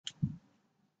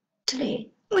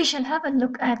Today, we shall have a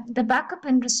look at the backup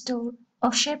and restore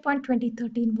of SharePoint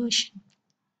 2013 version.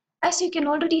 As you can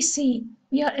already see,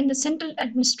 we are in the central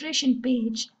administration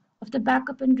page of the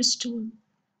backup and restore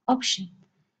option.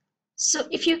 So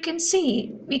if you can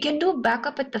see, we can do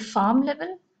backup at the farm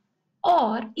level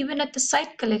or even at the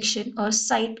site collection or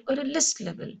site or a list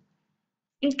level.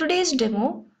 In today's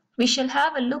demo, we shall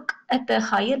have a look at the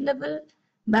higher level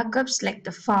backups like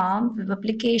the farm, web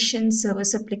applications,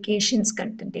 service applications,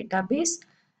 content database,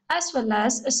 as well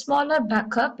as a smaller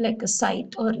backup like a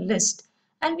site or list.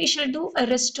 And we shall do a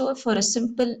restore for a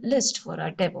simple list for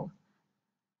our demo.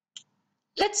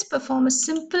 Let's perform a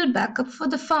simple backup for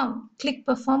the farm. Click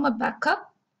Perform a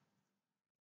Backup.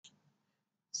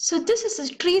 So this is a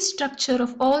tree structure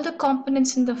of all the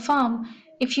components in the farm.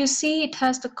 If you see, it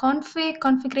has the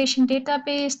configuration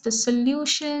database, the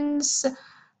solutions,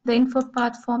 the info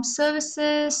path form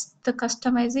services, the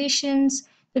customizations,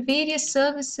 the various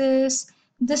services.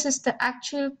 This is the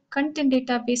actual content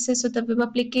databases of the web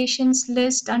applications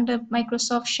list under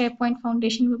Microsoft SharePoint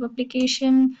Foundation web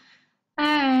application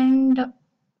and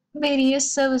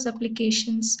various service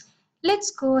applications. Let's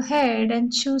go ahead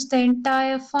and choose the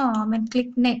entire farm and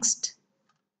click Next.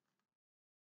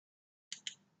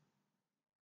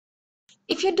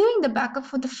 If you're doing the backup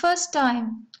for the first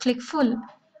time, click Full.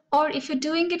 Or if you're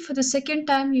doing it for the second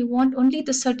time, you want only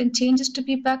the certain changes to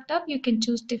be backed up, you can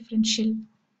choose Differential.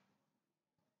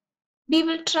 We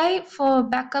will try for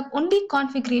backup only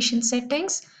configuration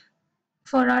settings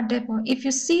for our demo. If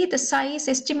you see the size,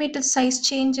 estimated size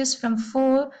changes from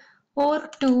 4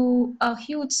 to a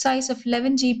huge size of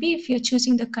 11 GB if you're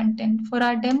choosing the content. For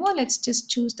our demo, let's just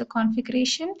choose the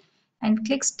configuration and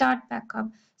click Start Backup.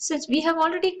 Since we have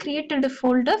already created a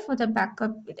folder for the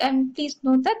backup, and please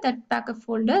note that that backup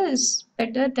folder is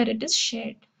better that it is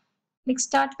shared. Click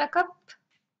Start Backup.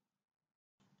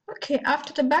 Okay,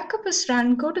 after the backup is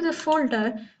run, go to the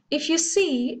folder. If you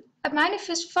see, a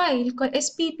manifest file called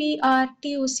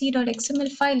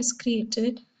spbrtoc.xml file is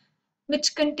created,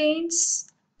 which contains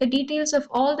the details of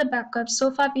all the backups.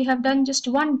 So far, we have done just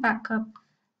one backup.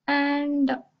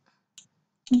 And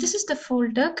this is the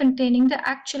folder containing the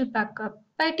actual backup.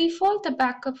 By default, the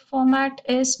backup format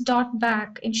is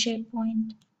 .back in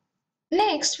SharePoint.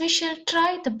 Next, we shall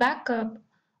try the backup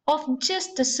of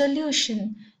just the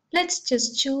solution. Let's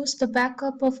just choose the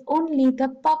backup of only the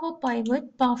Power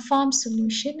Pivot Power Farm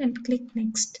solution and click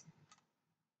Next.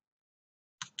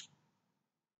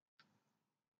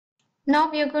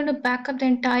 Now we are going to back up the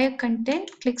entire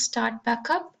content. Click Start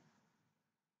Backup.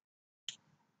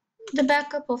 The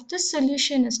backup of the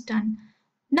solution is done.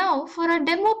 Now for our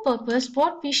demo purpose,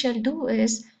 what we shall do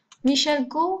is we shall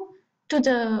go to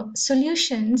the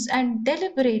solutions and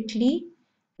deliberately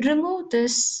remove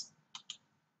this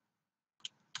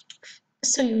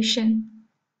solution.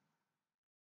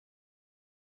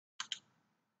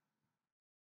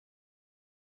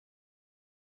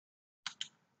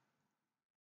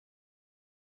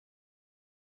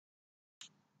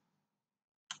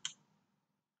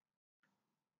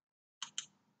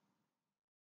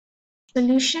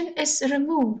 Solution is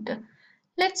removed.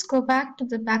 Let's go back to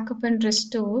the backup and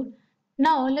restore.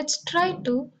 Now let's try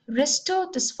to restore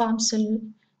this farm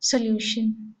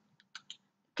solution.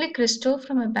 Click Restore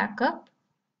from a backup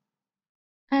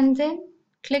and then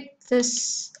click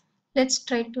this. Let's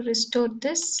try to restore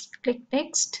this. Click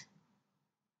Next.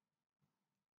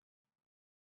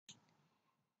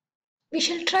 We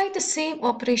shall try the same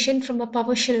operation from a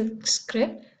PowerShell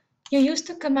script. You use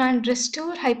the command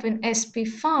restore-sp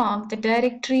farm. The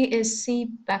directory is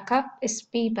sp backup.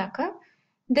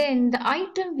 Then the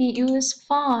item we use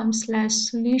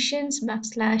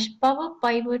farm/solutions/power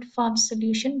pivot farm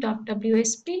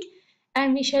solution.wsp,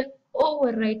 and we shall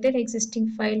overwrite the existing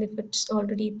file if it's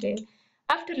already there.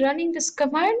 After running this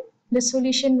command, the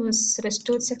solution was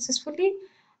restored successfully,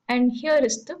 and here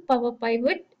is the Power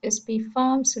Pivot SP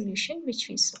farm solution which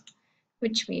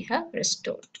we have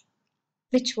restored,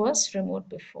 which was removed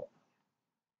before.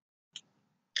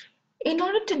 In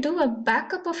order to do a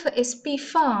backup of a SP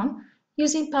farm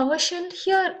using PowerShell,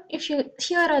 here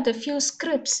are the few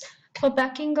scripts for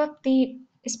backing up the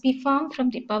SP farm from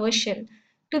the PowerShell.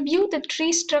 To view the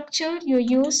tree structure, you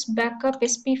use backup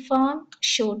SP farm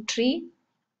show tree.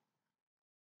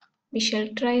 We shall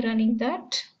try running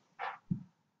that.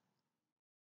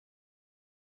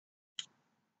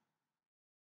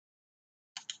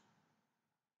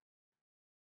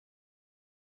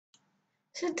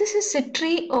 So this is a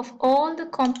tree of all the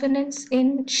components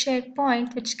in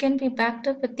SharePoint which can be backed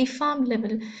up at the farm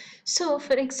level. So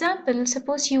for example,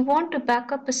 suppose you want to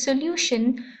back up a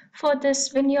solution For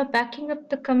this, when you're backing up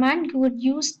the command, you would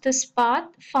use this path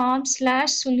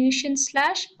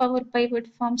farm/solution/power pivot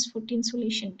farms 14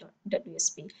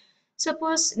 solution.wsp.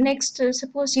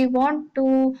 Suppose you want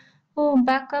to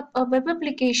back up a web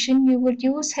application, you would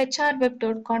use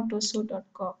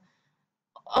hrweb.contoso.com.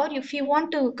 Or if you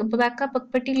want to back up a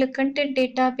particular content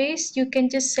database, you can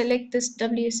just select this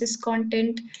WSS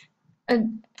content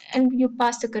and you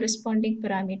pass the corresponding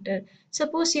parameter.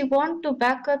 Suppose you want to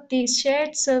back up these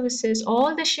shared services,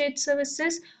 all the shared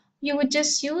services, you would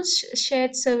just use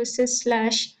shared services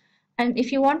slash. And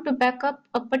if you want to back up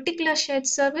a particular shared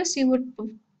service, you would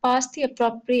pass the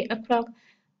appropriate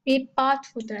path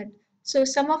for that. So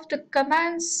some of the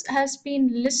commands has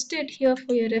been listed here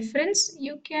for your reference.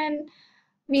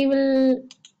 We will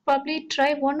probably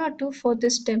try one or two for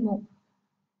this demo.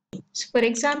 So for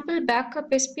example,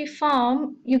 backup SP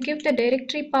farm, you give the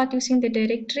directory path using the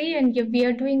directory and we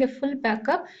are doing a full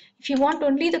backup. If you want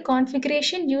only the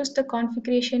configuration, use the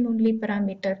configuration only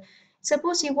parameter.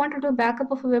 Suppose you want to do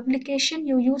backup of a web application,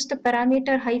 you use the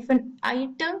parameter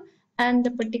 -item and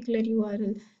the particular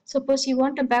URL. Suppose you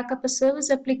want to backup a service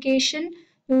application,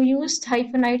 you use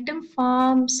 -item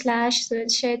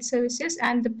farm/shared services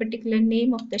and the particular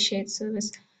name of the shared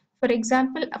service. For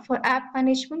example, for app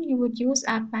management, you would use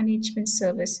app management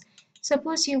service.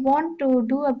 Suppose you want to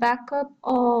do a backup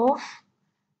of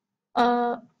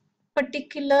a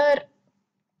particular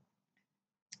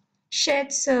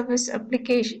shared service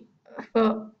application.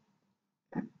 For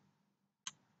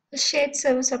shared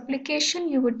service application,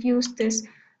 you would use this.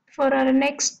 For our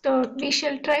next, we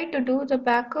shall try to do the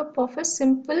backup of a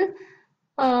simple,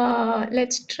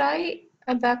 let's try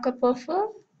a backup of a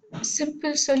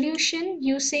simple solution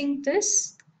using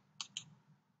this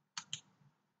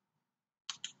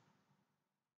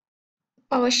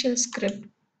PowerShell script.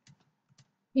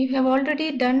 We have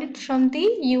already done it from the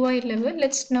UI level.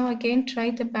 Let's now again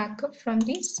try the backup from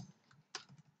these.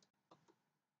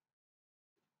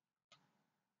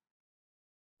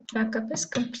 Backup is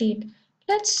complete.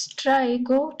 Let's try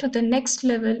go to the next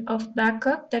level of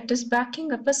backup, that is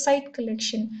backing up a site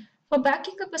collection. For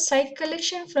backing up a site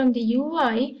collection from the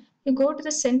UI, you go to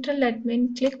the central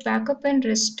admin, click backup and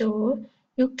restore.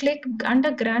 You click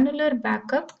under granular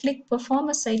backup, click perform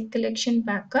a site collection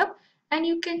backup, and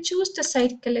you can choose the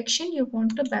site collection you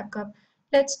want to backup.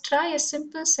 Let's try a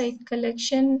simple site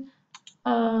collection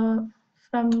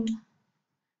from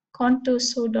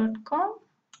contoso.com.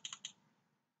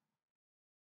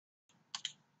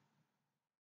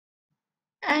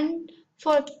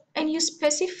 and you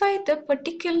specify the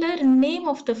particular name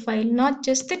of the file, not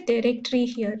just the directory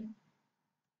here.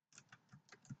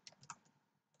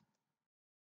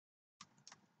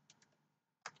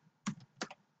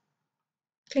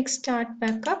 Click start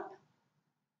backup.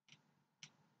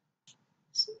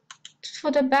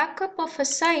 For the backup of a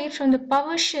site from the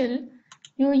PowerShell,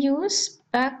 you use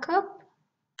backup.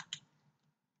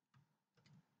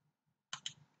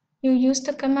 You use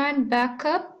the command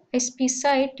backup sp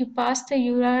site. You pass the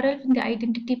URL and the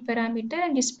identity parameter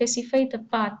and you specify the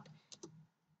path.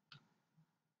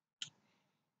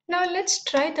 Now let's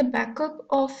try the backup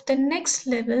of the next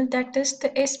level, that is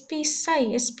the SP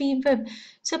site, SP web.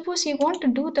 Suppose you want to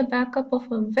do the backup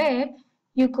of a web,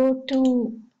 you go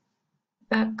to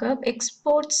backup,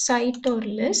 export site or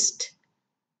list,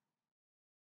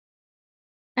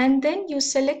 and then you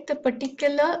select the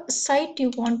particular site you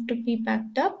want to be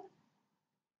backed up.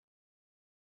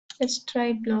 Let's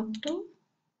try block 2.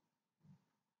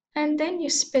 And then you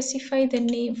specify the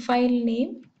name, file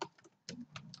name.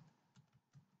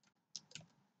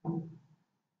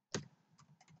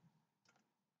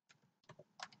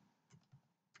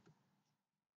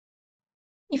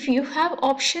 If you have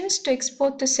options to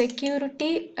export the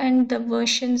security and the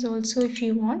versions also if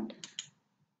you want,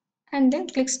 and then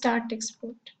click start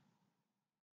export.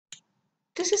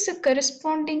 This is a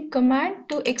corresponding command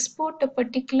to export a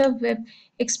particular web.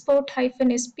 Export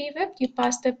 -sp web, you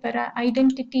pass the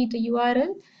identity, the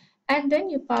URL, and then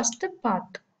you pass the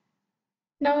path.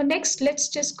 Now next, let's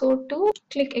just go to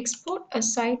click export a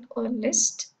site or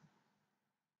list.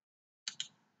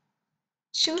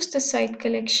 Choose the site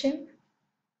collection.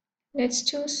 Let's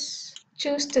choose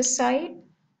the site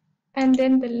and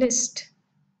then the list.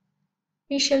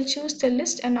 We shall choose the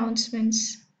list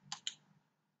announcements.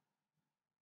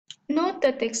 Note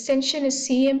that the extension is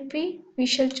CMP. We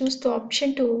shall choose the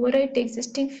option to overwrite the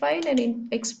existing file and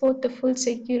export the full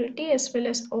security as well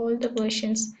as all the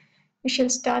versions. We shall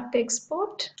start the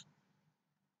export.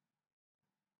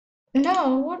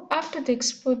 Now, after the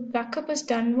export backup is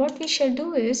done, what we shall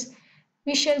do is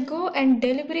we shall go and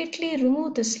deliberately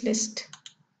remove this list.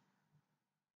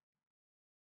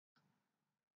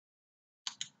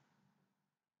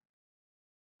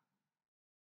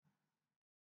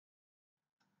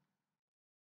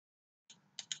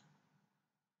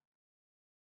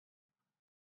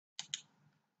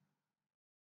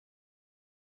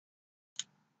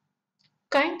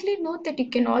 Kindly note that you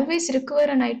can always recover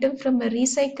an item from a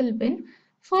recycle bin.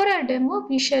 For our demo,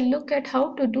 we shall look at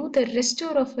how to do the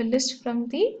restore of a list from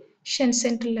the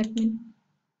Central admin.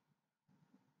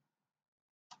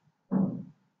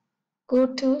 Go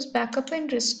to Backup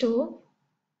and Restore.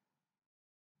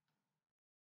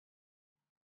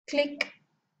 Click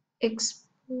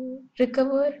Export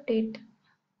Recover Data.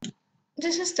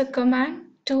 This is the command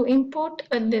to import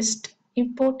a list.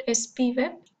 Import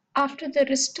spweb. After the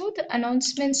restore, the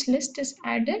announcements list is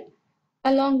added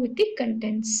along with the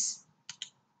contents.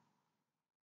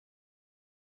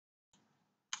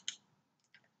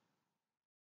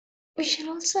 We shall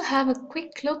also have a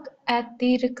quick look at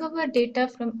the recover data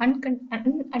from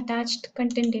unattached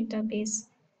content database.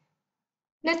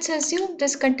 Let's assume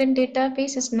this content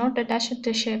database is not attached to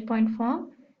the SharePoint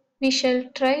form. We shall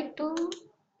try to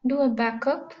do a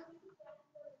backup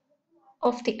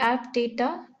of the app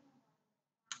data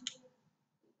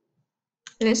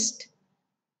list.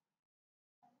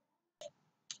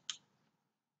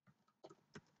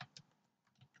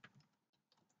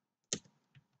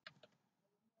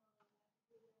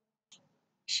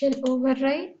 Shall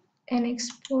override and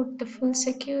export the full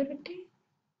security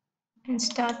and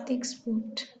start the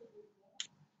export.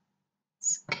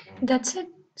 That's it.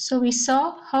 So we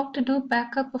saw how to do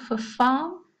backup of a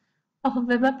farm, of a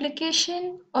web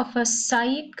application, of a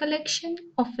site collection,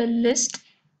 of a list,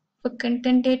 of a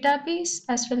content database,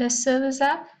 as well as service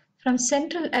app from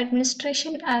central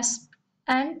administration as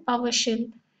and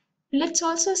PowerShell. Let's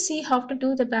also see how to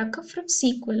do the backup from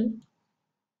SQL.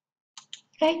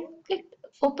 Right click,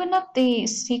 open up the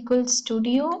SQL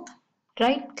Studio,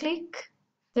 right click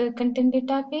the content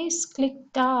database, click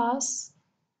tasks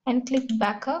and click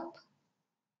backup.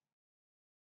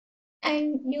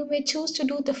 And you may choose to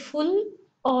do the full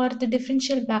or the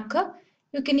differential backup.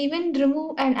 You can even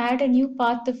remove and add a new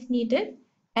path if needed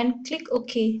and click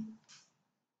OK.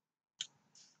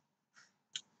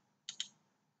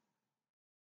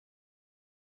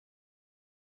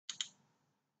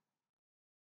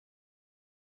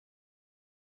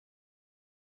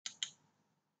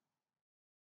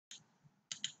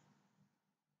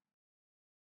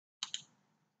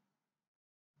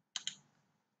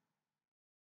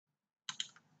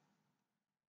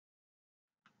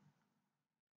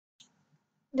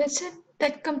 That's it.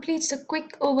 That completes a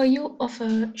quick overview of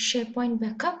a SharePoint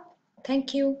backup.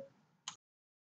 Thank you.